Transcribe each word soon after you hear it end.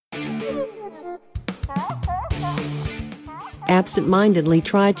Absent-mindedly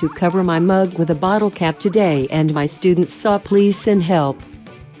tried to cover my mug with a bottle cap today and my students saw please send help.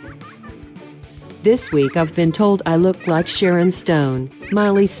 This week I've been told I look like Sharon Stone,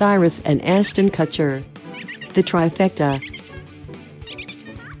 Miley Cyrus and Ashton Kutcher. The trifecta.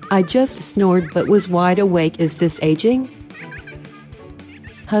 I just snored but was wide awake. Is this aging?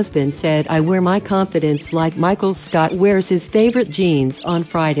 Husband said I wear my confidence like Michael Scott wears his favorite jeans on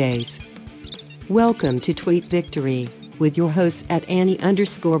Fridays. Welcome to Tweet Victory with your hosts at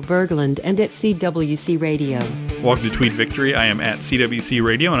Annie_Berglund and at CWC Radio. Welcome to Tweet Victory. I am at CWC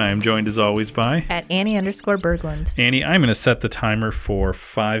Radio and I am joined as always by at Annie_Berglund. Annie, I'm going to set the timer for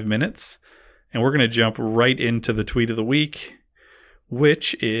 5 minutes and we're going to jump right into the tweet of the week,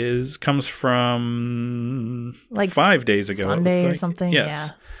 which comes from like 5 days ago. Sunday or something.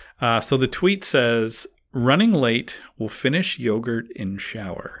 Yes. Yeah. So the tweet says, running late will finish yogurt in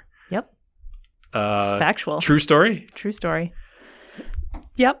shower. Yep. It's factual. True story? True story.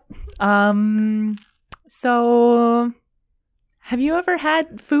 Yep. So have you ever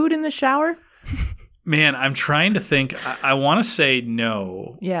had food in the shower? Man, I'm trying to think. I want to say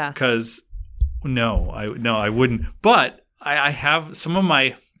no. Yeah. Because I wouldn't. But I have some of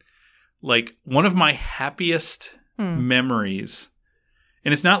my, like, one of my happiest memories.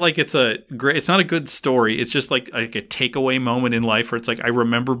 And it's not like it's not a good story. It's just like a takeaway moment in life where it's like, I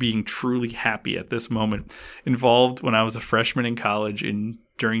remember being truly happy at this moment. Involved when I was a freshman in college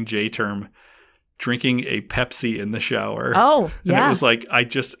during J term, drinking a Pepsi in the shower. Oh, yeah. And it was like, I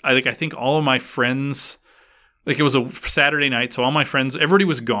think all of my friends, like it was a Saturday night. So all my friends, everybody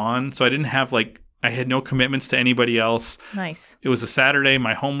was gone. So I had no commitments to anybody else. Nice. It was a Saturday.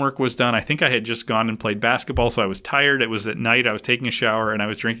 My homework was done. I think I had just gone and played basketball, so I was tired. It was at night. I was taking a shower, and I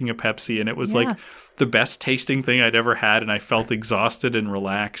was drinking a Pepsi, and it was like the best tasting thing I'd ever had, and I felt exhausted and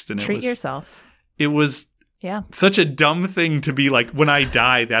relaxed. And Treat yourself. It was such a dumb thing to be like, when I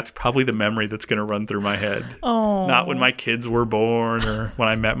die, that's probably the memory that's going to run through my head. Oh. Not when my kids were born or when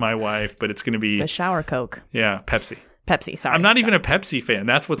I met my wife, but it's going to be... the shower Coke. Yeah, Pepsi. Pepsi, sorry. I'm not even a Pepsi fan.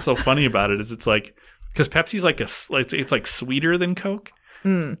 That's what's so funny about it is it's like, because Pepsi's like it's like sweeter than Coke.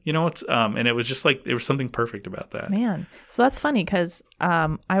 You know, and it was just like, there was something perfect about that. Man. So that's funny because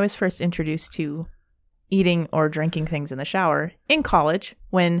I was first introduced to eating or drinking things in the shower in college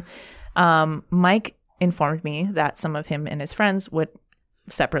when Mike informed me that some of him and his friends would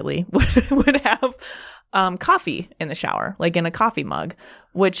have coffee in the shower, like in a coffee mug,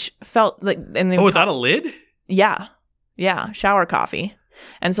 which felt like... without a lid? Yeah. Yeah, shower coffee.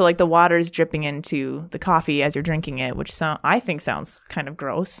 And so like the water is dripping into the coffee as you're drinking it, which I think sounds kind of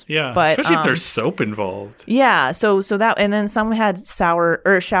gross. Yeah, but, especially if there's soap involved. Yeah, so that, and then some had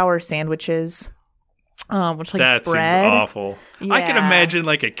shower sandwiches, which like that bread. Seems awful. Yeah. I can imagine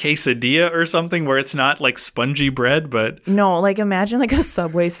like a quesadilla or something where it's not like spongy bread, but no, like imagine like a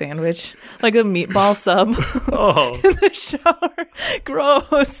Subway sandwich, like a meatball sub. Oh, in the shower,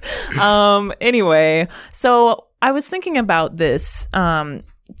 gross. Anyway, so I was thinking about this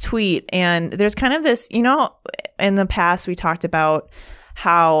tweet, and there's kind of this, you know, in the past we talked about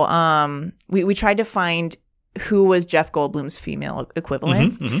how we tried to find who was Jeff Goldblum's female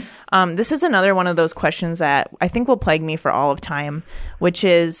equivalent. This is another one of those questions that I think will plague me for all of time, which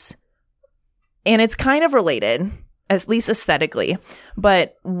is, and it's kind of related, at least aesthetically,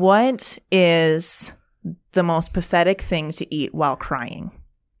 but what is the most pathetic thing to eat while crying?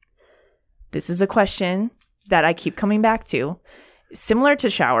 This is a question that I keep coming back to. Similar to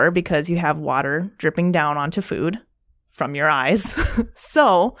shower, because you have water dripping down onto food from your eyes.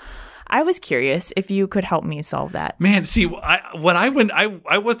 So I was curious if you could help me solve that. Man, see, I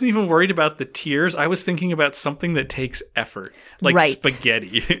wasn't even worried about the tears. I was thinking about something that takes effort, like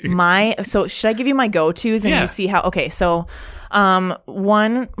spaghetti. So should I give you my go-tos and you see how? Okay, so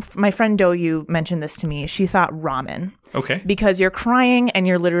my friend Doyu mentioned this to me. She thought ramen. Okay. Because you're crying and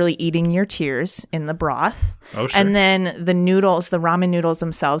you're literally eating your tears in the broth. Oh, sure. And then the ramen noodles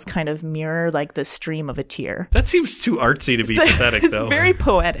themselves kind of mirror like the stream of a tear. That seems too artsy to be pathetic, though. It's very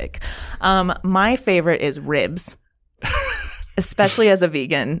poetic. My favorite is ribs. Especially as a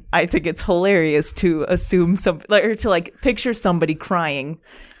vegan, I think it's hilarious to assume to picture somebody crying.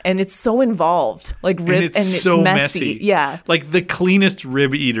 And it's so involved, like rib, and it's so messy. Yeah, like the cleanest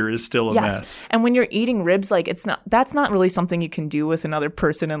rib eater is still a mess. And when you're eating ribs, like that's not really something you can do with another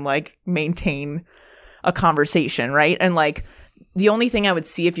person and like maintain a conversation, right? And like the only thing I would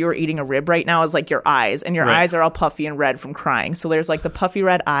see if you were eating a rib right now is like your eyes, and your eyes are all puffy and red from crying. So there's like the puffy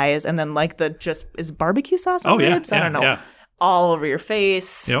red eyes, and then like is barbecue sauce on ribs? I don't know. Yeah. All over your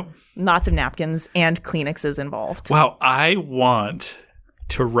face. Yep. Lots of napkins and Kleenexes involved. Wow, I want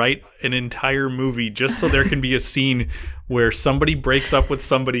to write an entire movie just so there can be a scene where somebody breaks up with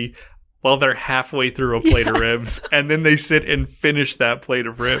somebody while they're halfway through a plate of ribs, and then they sit and finish that plate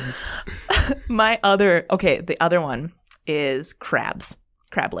of ribs. The other one is crab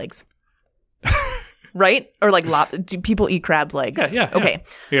legs. Right? Or like, do people eat crab legs? Yeah. Okay.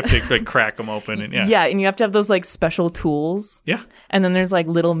 You have to like crack them open. And yeah, and you have to have those like special tools. Yeah. And then there's like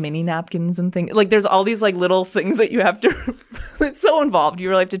little mini napkins and things. Like there's all these like little things that you have to, it's so involved. You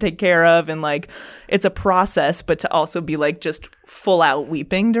really have to take care of, and like it's a process, but to also be like just full out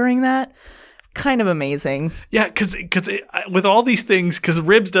weeping during that. Kind of amazing. Yeah, because with all these things, because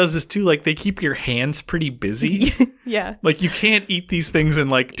ribs does this too, like they keep your hands pretty busy. Yeah. Like you can't eat these things in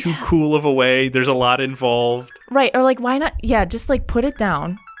like too cool of a way. There's a lot involved. Right. Or like, why not? Yeah, just like put it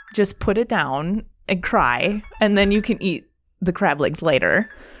down. Just put it down and cry. And then you can eat the crab legs later.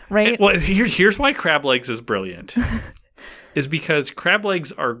 Right? Well, here's why crab legs is brilliant. Is because crab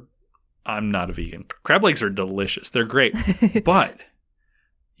legs are, I'm not a vegan. Crab legs are delicious. They're great. But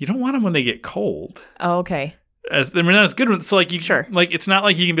you don't want them when they get cold. Oh, okay. They're not as good. So like sure. Like it's not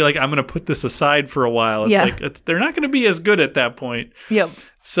like you can be like, I'm going to put this aside for a while. It's like they're not going to be as good at that point. Yep.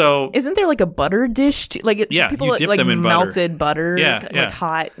 So isn't there like a butter dish? People you dip like them in melted butter, like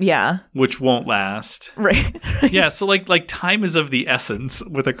hot. Yeah. Which won't last. Right. Yeah. So like time is of the essence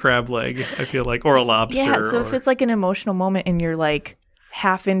with a crab leg, I feel like, or a lobster. Yeah. So if it's like an emotional moment and you're like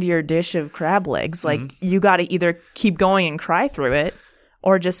half into your dish of crab legs, like you got to either keep going and cry through it,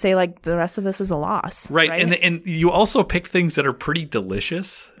 or just say, like, the rest of this is a loss. Right. And you also pick things that are pretty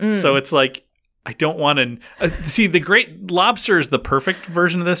delicious. So it's like, I don't want to... see, the great lobster is the perfect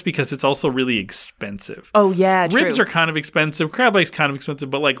version of this because it's also really expensive. Oh, yeah, true. Ribs are kind of expensive. Crab legs kind of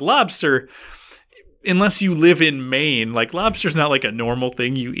expensive. But, like, lobster, unless you live in Maine, like, lobster's not, like, a normal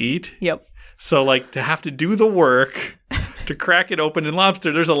thing you eat. Yep. So, like, to have to do the work to crack it open in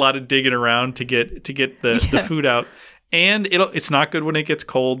lobster, there's a lot of digging around to get the food out. And it's not good when it gets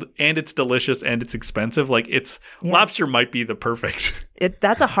cold, and it's delicious, and it's expensive. Like lobster might be the perfect.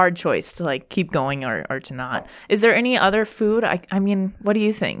 That's a hard choice to like keep going or to not. Is there any other food? I mean, what do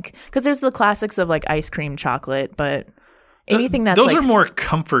you think? Because there's the classics of like ice cream, chocolate, but anything that's those like are more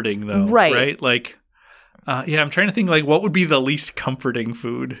comforting though, right? Like, I'm trying to think like what would be the least comforting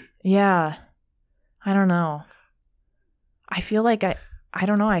food. Yeah, I don't know. I feel like I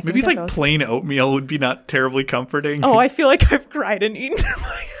don't know. I think maybe like plain oatmeal would be not terribly comforting. Oh, I feel like I've cried and eaten.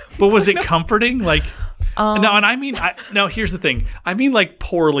 But was it comforting? Like, no, and I mean, no. Here's the thing. I mean, like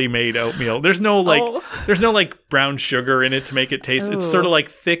poorly made oatmeal. There's no like brown sugar in it to make it taste. It's sort of like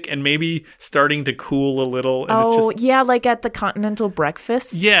thick and maybe starting to cool a little. And it's just, yeah, like at the continental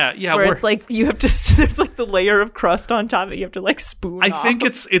breakfast. Yeah. Where it's like you have to. There's like the layer of crust on top that you have to like spoon. I think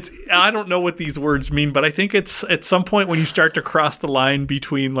it's. I don't know what these words mean, but I think it's at some point when you start to cross the line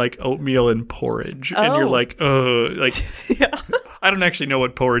between like oatmeal and porridge, and you're like, yeah. I don't actually know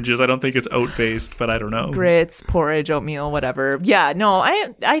what porridge is. I don't think it's oat based, but I don't know. Grits, porridge, oatmeal, whatever. Yeah, no,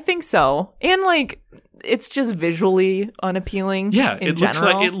 I think so. And like it's just visually unappealing. Yeah, it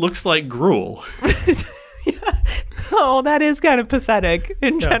looks like gruel. Yeah. Oh, that is kind of pathetic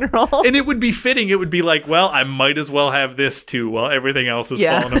in general. And it would be fitting. It would be like, well, I might as well have this too while everything else is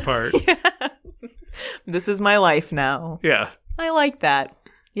falling apart. Yeah. This is my life now. Yeah. I like that.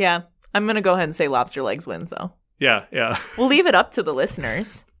 Yeah. I'm going to go ahead and say lobster legs wins though. Yeah. We'll leave it up to the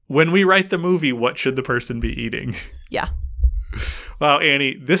listeners. When we write the movie, what should the person be eating? Yeah. Wow,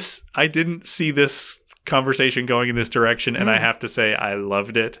 Annie, I didn't see this conversation going in this direction, and I have to say I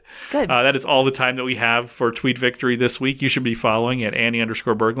loved it. Good. That is all the time that we have for Tweet Victory this week. You should be following at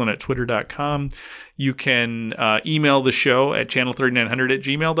Annie_Berglund at twitter.com. You can email the show at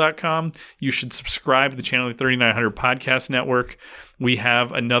channel3900@gmail.com. You should subscribe to the Channel 3900 podcast network. We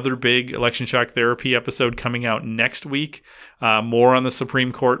have another big election shock therapy episode coming out next week. More on the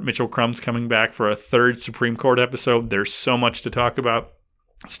Supreme Court. Mitchell Crumb's coming back for a third Supreme Court episode. There's so much to talk about.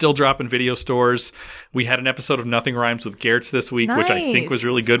 Still dropping video stores. We had an episode of Nothing Rhymes with Gertz this week, which I think was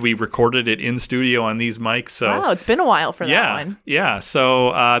really good. We recorded it in studio on these mics. So wow, it's been a while for that one. Yeah.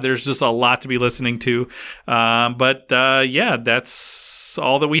 So there's just a lot to be listening to. But that's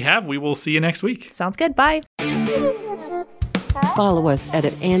all that we have. We will see you next week. Sounds good. Bye. Follow us at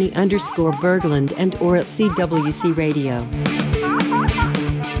Annie_Berglund and or at CWC Radio.